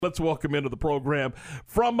Let's welcome into the program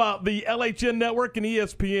from the LHN Network and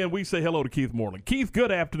ESPN. We say hello to Keith Moreland. Keith,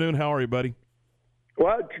 good afternoon. How are you, buddy?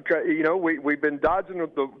 Well, we've been dodging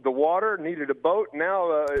the water, needed a boat.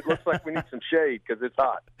 Now it looks like we need some shade because it's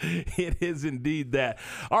hot. It is indeed that.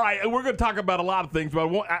 All right, we're going to talk about a lot of things, but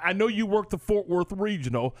I know you work the Fort Worth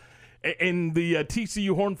Regional, and the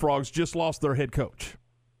TCU Horned Frogs just lost their head coach.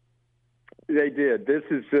 They did. This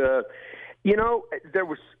is there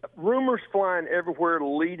was rumors flying everywhere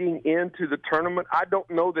leading into the tournament. I don't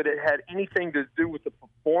know that it had anything to do with the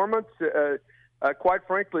performance. Quite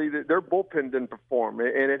frankly, their bullpen didn't perform,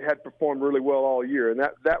 and it had performed really well all year, and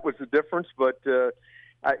that was the difference. But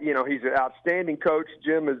he's an outstanding coach.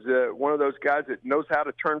 Jim is one of those guys that knows how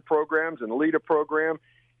to turn programs and lead a program.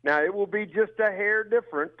 Now, it will be just a hair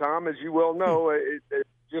different, Tom, as you well know.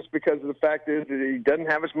 Just because of the fact is that he doesn't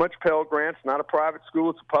have as much Pell Grants. It's not a private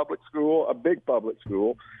school. It's a public school, a big public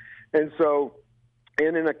school. And so,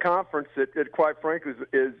 and in a conference that quite frankly,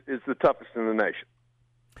 is the toughest in the nation.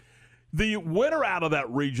 The winner out of that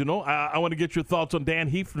regional, I want to get your thoughts on Dan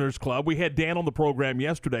Hefner's club. We had Dan on the program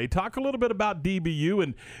yesterday. Talk a little bit about DBU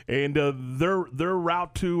and their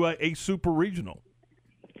route to a super regional.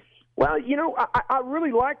 Well, I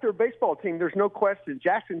really like their baseball team. There's no question.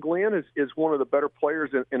 Jackson Glenn is one of the better players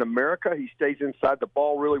in America. He stays inside the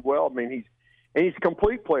ball really well. I mean, he's a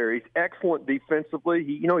complete player. He's excellent defensively.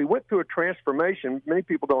 He went through a transformation. Many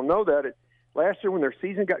people don't know that. Last year when their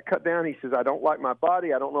season got cut down, he says, I don't like my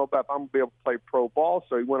body. I don't know if I'm going to be able to play pro ball.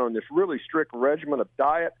 So he went on this really strict regimen of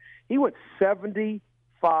diet. He went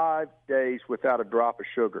 75 days without a drop of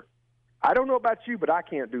sugar. I don't know about you, but I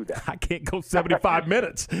can't do that. I can't go 75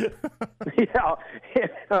 minutes. Yeah.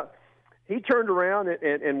 He turned around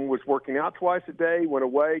and was working out twice a day, went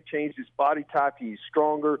away, changed his body type. He's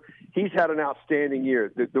stronger. He's had an outstanding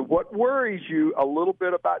year. What worries you a little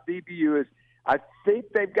bit about DBU is I think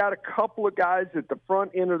they've got a couple of guys at the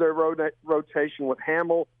front end of their rotation with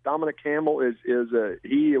Hamill. Dominic Hamill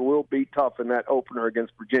he will be tough in that opener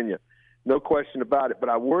against Virginia. No question about it. But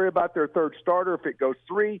I worry about their third starter if it goes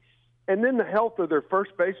three. And then the health of their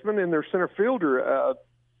first baseman and their center fielder,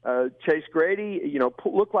 Chase Grady,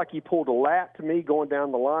 looked like he pulled a lat to me going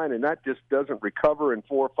down the line, and that just doesn't recover in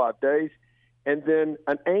 4 or 5 days. And then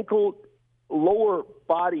an ankle lower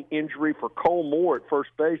body injury for Cole Moore at first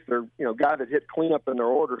base. They're, guy that hit cleanup in their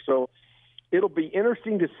order. So it'll be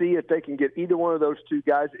interesting to see if they can get either one of those two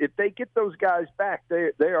guys. If they get those guys back,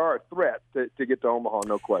 they are a threat to get to Omaha,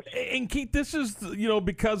 no question. And Keith, this is,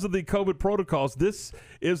 because of the COVID protocols, this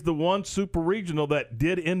is the one super regional that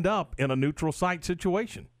did end up in a neutral site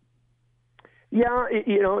situation. Yeah,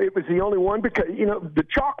 it was the only one because, the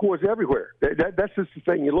chalk was everywhere. That's just the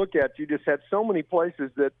thing you look at. You just had so many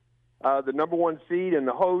places that the number one seed and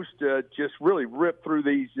the host just really ripped through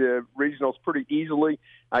these regionals pretty easily.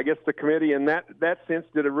 I guess the committee in that sense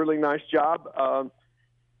did a really nice job.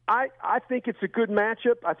 I think it's a good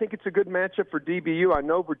matchup. I think it's a good matchup for DBU. I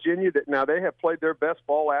know Virginia that now they have played their best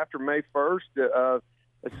ball after May 1st.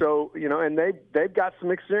 And they've got some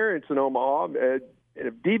experience in Omaha.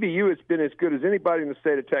 DBU has been as good as anybody in the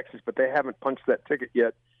state of Texas, but they haven't punched that ticket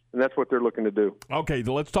yet. And that's what they're looking to do. Okay,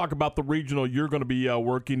 so let's talk about the regional. You're going to be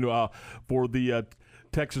working for the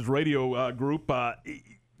Texas radio group.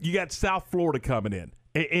 You got South Florida coming in.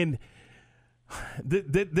 And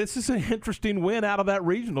this is an interesting win out of that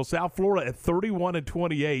regional. South Florida at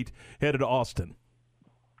 31-28 headed to Austin.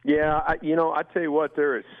 Yeah, I tell you what,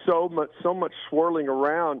 there is so much swirling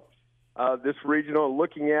around this regional.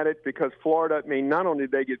 Looking at it, because Florida, not only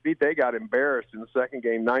did they get beat, they got embarrassed in the second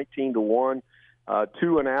game, 19-1.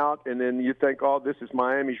 2 and out, and then you think, oh, this is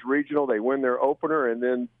Miami's regional. They win their opener, and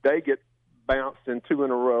then they get bounced in 2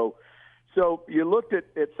 in a row. So you looked at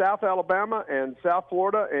South Alabama and South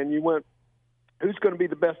Florida, and you went, who's going to be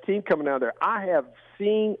the best team coming out of there? I have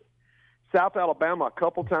seen South Alabama a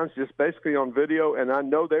couple times just basically on video, and I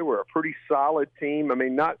know they were a pretty solid team.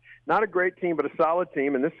 Not a great team, but a solid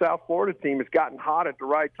team. And this South Florida team has gotten hot at the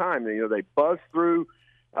right time. They buzzed through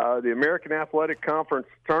the American Athletic Conference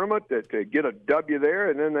tournament to get a W there,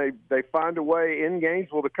 and then they find a way in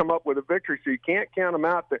Gainesville to come up with a victory. So you can't count them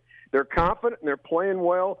out. They're confident and they're playing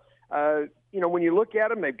well. When you look at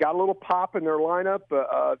them, they've got a little pop in their lineup.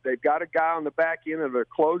 They've got a guy on the back end of their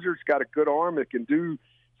closer. He's got a good arm that can do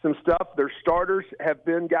some stuff. Their starters have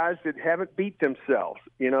been guys that haven't beat themselves.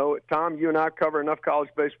 Tom, you and I cover enough college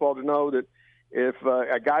baseball to know that if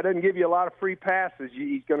a guy doesn't give you a lot of free passes,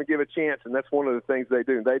 he's going to give a chance, and that's one of the things they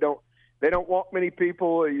do. They don't walk many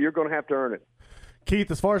people. You're going to have to earn it. Keith,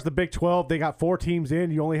 as far as the Big 12, they got 4 teams in.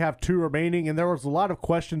 You only have 2 remaining, and there was a lot of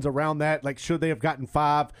questions around that, like should they have gotten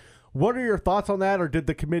 5? What are your thoughts on that, or did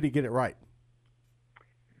the committee get it right?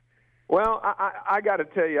 Well, I got to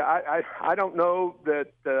tell you, I don't know that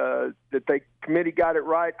the committee got it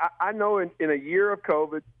right. I know in a year of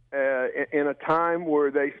COVID, in a time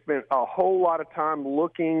where they spent a whole lot of time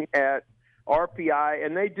looking at RPI,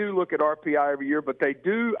 and they do look at RPI every year, but I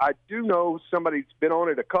do know somebody's been on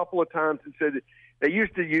it a couple of times and said that they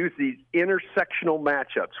used to use these intersectional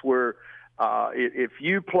matchups where if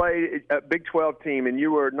you play a Big 12 team and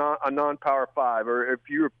you were not a non-Power 5, or if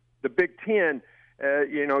you're the Big 10,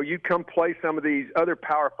 you come play some of these other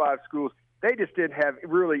Power 5 schools. They just didn't have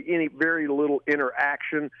really very little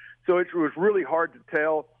interaction, so it was really hard to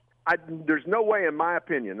tell. There's no way, in my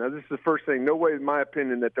opinion, now this is the first thing, no way in my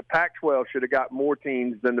opinion that the Pac-12 should have got more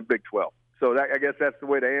teams than the Big 12. So I guess that's the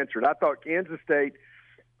way to answer it. I thought Kansas State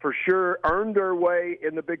for sure earned their way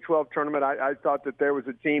in the Big 12 tournament. I thought that there was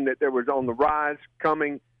a team that there was on the rise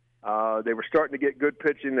coming. They were starting to get good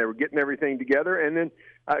pitching. They were getting everything together. And then,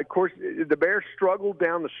 of course, the Bears struggled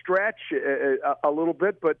down the stretch a little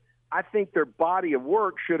bit, but I think their body of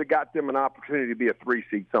work should have got them an opportunity to be a 3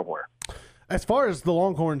 seed somewhere. As far as the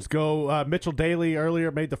Longhorns go, Mitchell Daly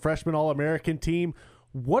earlier made the freshman All-American team.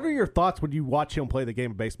 What are your thoughts when you watch him play the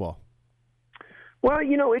game of baseball? Well,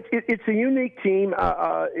 it's a unique team.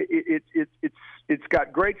 It's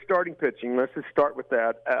got great starting pitching. Let's just start with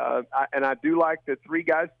that. And I do like the 3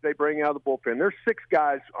 guys they bring out of the bullpen. There's 6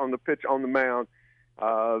 guys on the mound.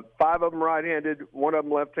 5 of them right-handed, 1 of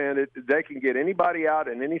them left-handed. They can get anybody out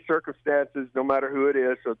in any circumstances, no matter who it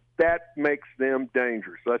is. So that makes them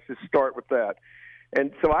dangerous. Let's just start with that.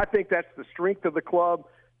 And so I think that's the strength of the club.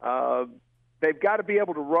 They've got to be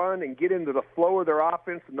able to run and get into the flow of their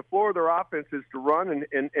offense, and the flow of their offense is to run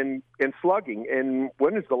and slugging. And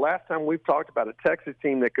when is the last time we've talked about a Texas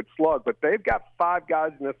team that could slug? But they've got 5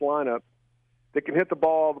 guys in this lineup that can hit the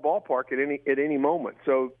ball out of the ballpark at any moment.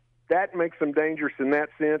 So that makes them dangerous in that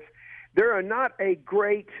sense. They're not a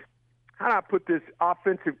great, how do I put this,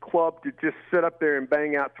 offensive club to just sit up there and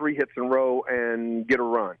bang out 3 hits in a row and get a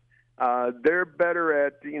run. They're better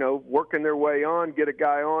at, working their way on, get a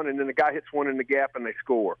guy on, and then the guy hits one in the gap and they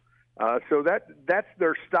score. So that's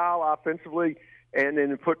their style offensively, and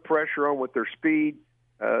then put pressure on with their speed.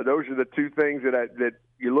 Those are the 2 things that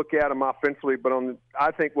you look at them offensively. But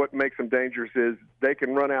I think what makes them dangerous is they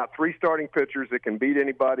can run out 3 starting pitchers that can beat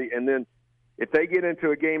anybody, and then if they get into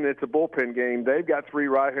a game that's a bullpen game, they've got 3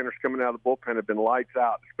 right-handers coming out of the bullpen have been lights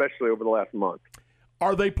out, especially over the last month.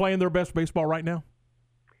 Are they playing their best baseball right now?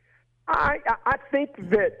 I think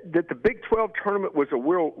that the Big 12 tournament was a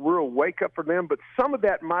real wake-up for them, but some of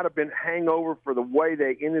that might have been hangover for the way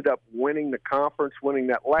they ended up winning the conference, winning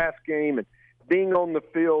that last game, and being on the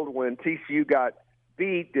field when TCU got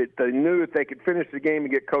beat, that they knew that they could finish the game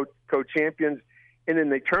and get co-champions, and then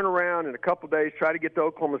they turn around in a couple of days, try to get to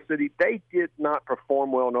Oklahoma City. They did not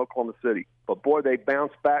perform well in Oklahoma City, but, boy, they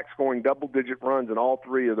bounced back, scoring double-digit runs in all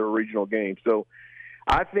 3 of their regional games. So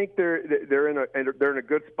I think they're in a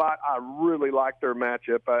good spot. I really like their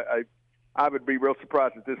matchup. I would be real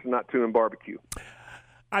surprised if this is not 2 in barbecue.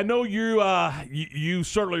 I know you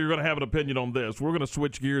certainly are going to have an opinion on this. We're going to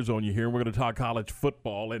switch gears on you here. We're going to talk college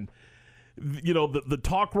football, and the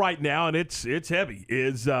talk right now, and it's heavy,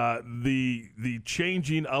 is the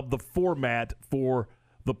changing of the format for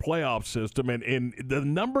the playoff system, and the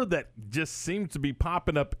number that just seems to be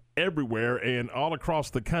popping up everywhere and all across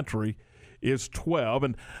the country is 12,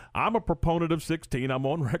 and I'm a proponent of 16. I'm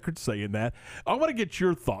on record saying that. I want to get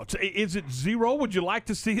your thoughts. Is it 0? Would you like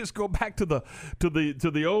to see us go back to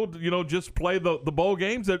the old, just play the bowl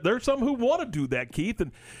games? There's some who want to do that, Keith,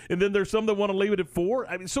 and then there's some that want to leave it at 4.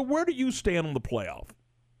 I mean, so where do you stand on the playoff?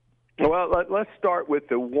 Well, let's start with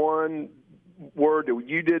the one word that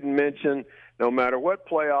you didn't mention. No matter what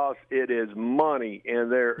playoffs, it is money,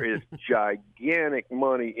 and there is gigantic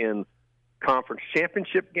money in conference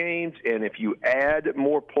championship games, and if you add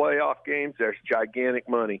more playoff games, there's gigantic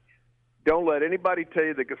money. Don't let anybody tell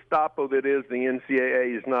you the Gestapo that is the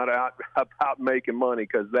NCAA is not out about making money,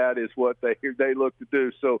 because that is what they look to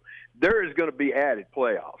do. So there is going to be added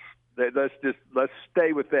playoffs. Let's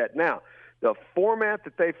stay with that. Now, the format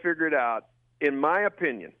that they figured out, in my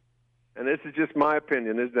opinion, and this is just my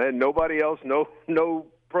opinion, is that nobody else, no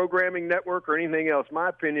programming network or anything else. My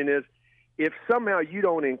opinion is, if somehow you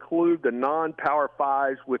don't include the non-Power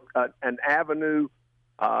 5s with an avenue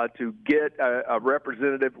to get a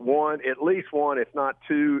representative, at least one, if not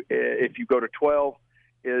 2, if you go to 12,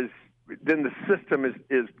 then the system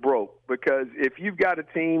is broke. Because if you've got a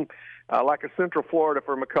team like a Central Florida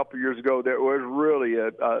from a couple years ago that was really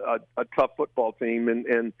a tough football team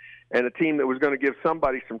and a team that was going to give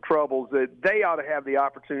somebody some troubles, that they ought to have the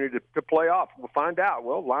opportunity to play off. We'll find out.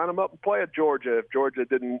 Well, line them up and play at Georgia if Georgia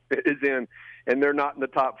is in and they're not in the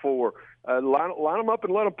top 4. Line them up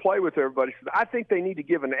and let them play with everybody. So I think they need to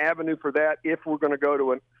give an avenue for that if we're going to go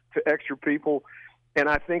to extra people. And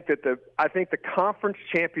I think that the conference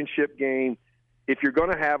championship game, if you're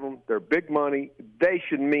going to have them, they're big money. They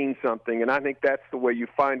should mean something, and I think that's the way you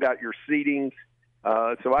find out your seedings.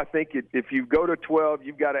 So I think if you go to 12,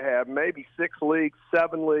 you've got to have maybe 6 leagues,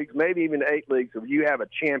 7 leagues, maybe even 8 leagues. If you have a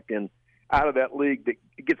champion out of that league that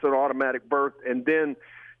gets an automatic berth, and then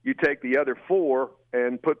you take the other 4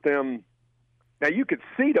 and put them. Now, you could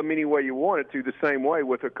seed them any way you wanted to, the same way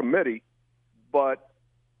with a committee, but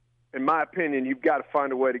in my opinion, you've got to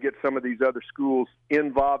find a way to get some of these other schools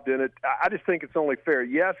involved in it. I just think it's only fair.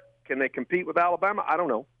 Yes, can they compete with Alabama? I don't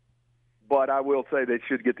know. But I will say they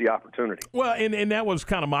should get the opportunity. Well, and that was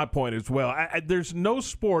kind of my point as well. There's no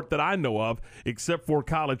sport that I know of except for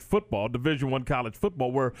college football, Division I college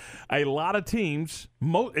football, where a lot of teams,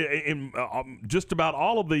 just about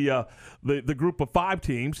all of the group of 5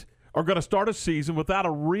 teams, are going to start a season without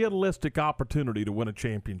a realistic opportunity to win a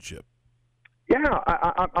championship. Yeah,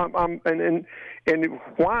 and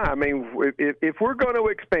why? I mean, if we're going to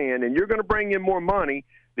expand and you're going to bring in more money,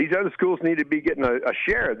 these other schools need to be getting a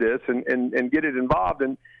share of this and get it involved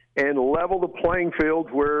and level the playing field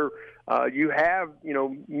where you have,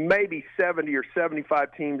 maybe 70 or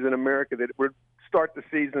 75 teams in America that would start the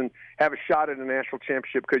season, have a shot at a national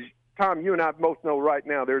championship. Because, Tom, you and I both know right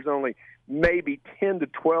now there's only maybe 10 to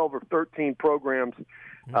 12 or 13 programs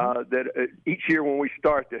that each year when we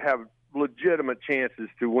start that have legitimate chances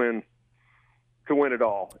to win it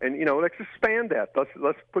all. And let's expand that.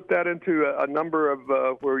 Let's put that into a number of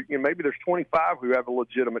where maybe there's 25 who have a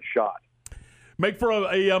legitimate shot. Make for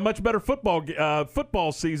a much better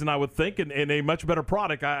football season, I would think, and a much better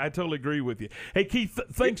product. I totally agree with you. Hey, Keith,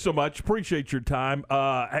 thanks so much. Appreciate your time.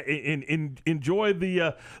 Enjoy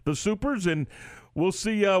the Supers, and we'll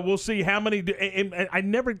see how many. And I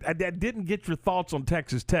didn't get your thoughts on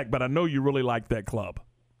Texas Tech, but I know you really like that club.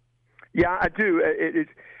 Yeah, I do.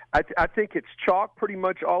 I think it's chalk pretty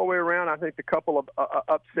much all the way around. I think a couple of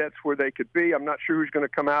upsets where they could be. I'm not sure who's going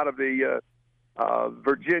to come out of the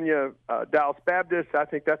Virginia Dallas Baptist. I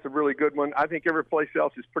think that's a really good one. I think every place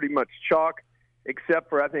else is pretty much chalk, except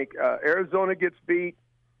for I think Arizona gets beat,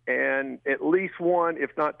 and at least 1, if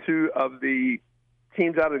not 2, of the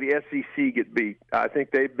teams out of the SEC get beat. I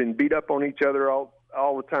think they've been beat up on each other all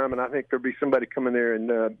the time, and I think there'll be somebody coming there and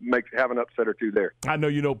have an upset or 2 there. I know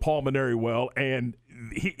you know Paul Maneri well, and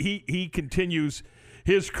he continues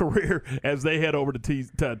his career as they head over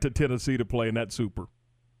to Tennessee to play in that Super.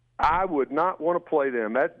 I would not want to play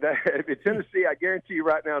them. If it's Tennessee, I guarantee you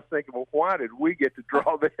right now is thinking, well, why did we get to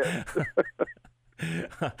draw this?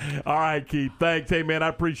 All right, Keith. Thanks. Hey, man, I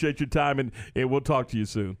appreciate your time, and we'll talk to you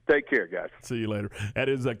soon. Take care, guys. See you later. That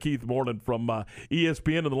is Keith Moreland from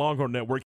ESPN and the Longhorn Network.